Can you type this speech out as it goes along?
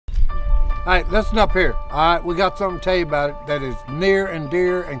All right, listen up here. All right, we got something to tell you about it that is near and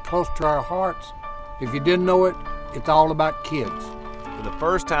dear and close to our hearts. If you didn't know it, it's all about kids. For the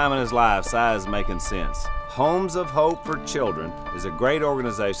first time in his life, Si is making sense. Homes of Hope for Children is a great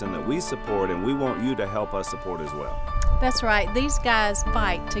organization that we support, and we want you to help us support as well. That's right. These guys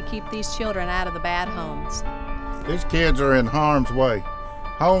fight to keep these children out of the bad homes. These kids are in harm's way.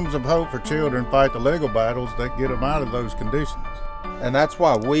 Homes of Hope for Children fight the legal battles that get them out of those conditions. And that's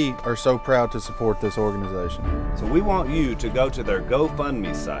why we are so proud to support this organization. So we want you to go to their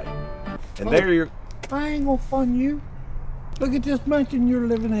GoFundMe site. And there you're... I ain't gonna fund you. Look at this mansion you're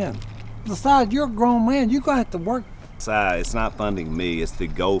living in. Besides, you're a grown man. You're gonna have to work. Si, it's not funding me, it's the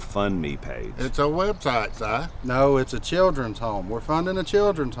GoFundMe page. It's a website, Si. No, it's a children's home. We're funding a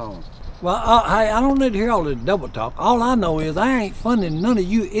children's home. Well, hey, I don't need to hear all this double talk. All I know is I ain't funding none of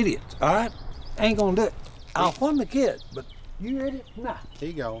you idiots, all right? Ain't gonna do it. I'll fund the kids, but you idiots, nah.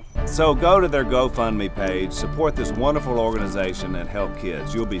 He gone. So go to their GoFundMe page, support this wonderful organization, and help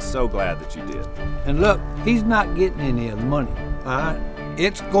kids. You'll be so glad that you did. And look, he's not getting any of the money, all right?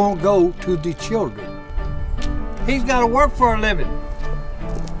 It's gonna go to the children. He's gotta work for a living.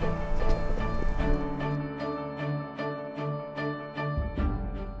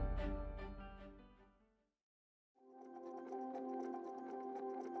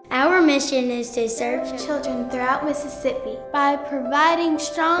 Our mission is to serve children throughout Mississippi by providing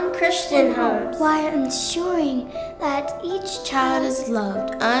strong Christian homes while ensuring that each child is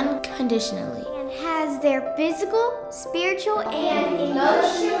loved unconditionally and has their physical, spiritual, and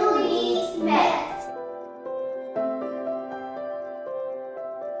emotional needs met.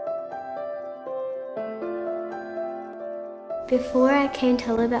 Before I came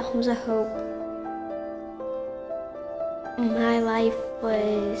to live at Homes of Hope, my life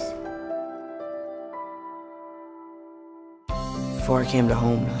was... Before I came to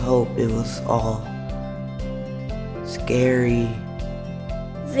Home of Hope, it was all scary.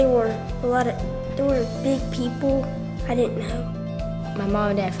 There were big people I didn't know. My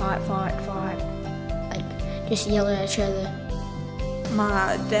mom and dad fought, like just yelling at each other.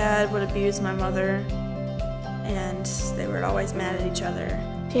 My dad would abuse my mother, and they were always mad at each other.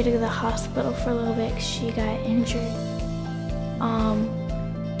 She had to go to the hospital for a little bit because she got injured.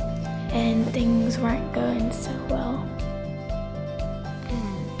 And things weren't going so well.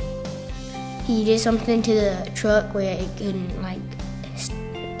 He did something to the truck where it couldn't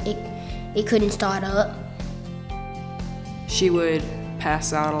it couldn't start up. She would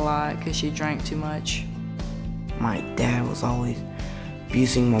pass out a lot because she drank too much. My dad was always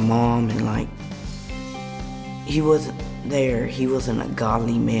abusing my mom, and he wasn't there. He wasn't a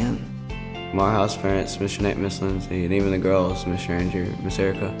godly man. My house parents, Mr. Nate, Miss Lindsay, and even the girls, Mr. Andrew, Miss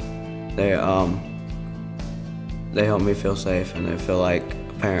Erica, they help me feel safe, and they feel like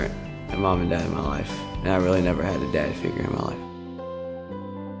a parent and mom and dad in my life. And I really never had a dad figure in my life.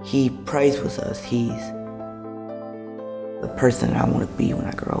 He prays with us. He's the person I want to be when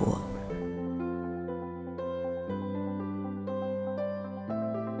I grow up.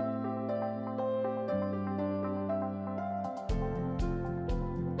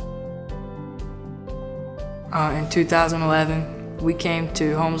 In 2011, we came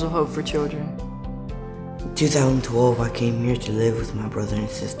to Homes of Hope for Children. In 2012, I came here to live with my brother and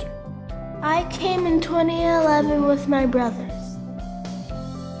sister. I came in 2011 with my brothers.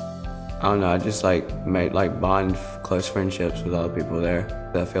 I don't know, I just made bond close friendships with all the people there.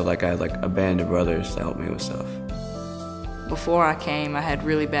 I feel like I had a band of brothers to help me with stuff. Before I came, I had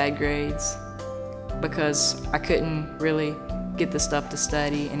really bad grades because I couldn't really get the stuff to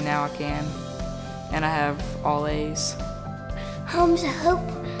study, and now I can. And I have all A's. Homes of Hope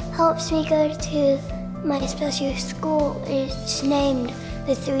helps me go to my special school. It's named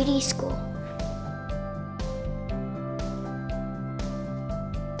the 3D School.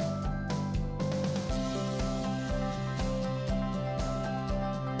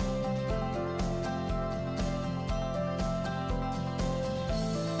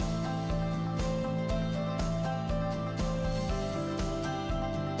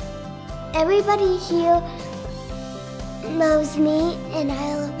 Everybody here loves me, and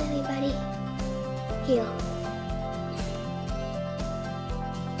I love everybody here.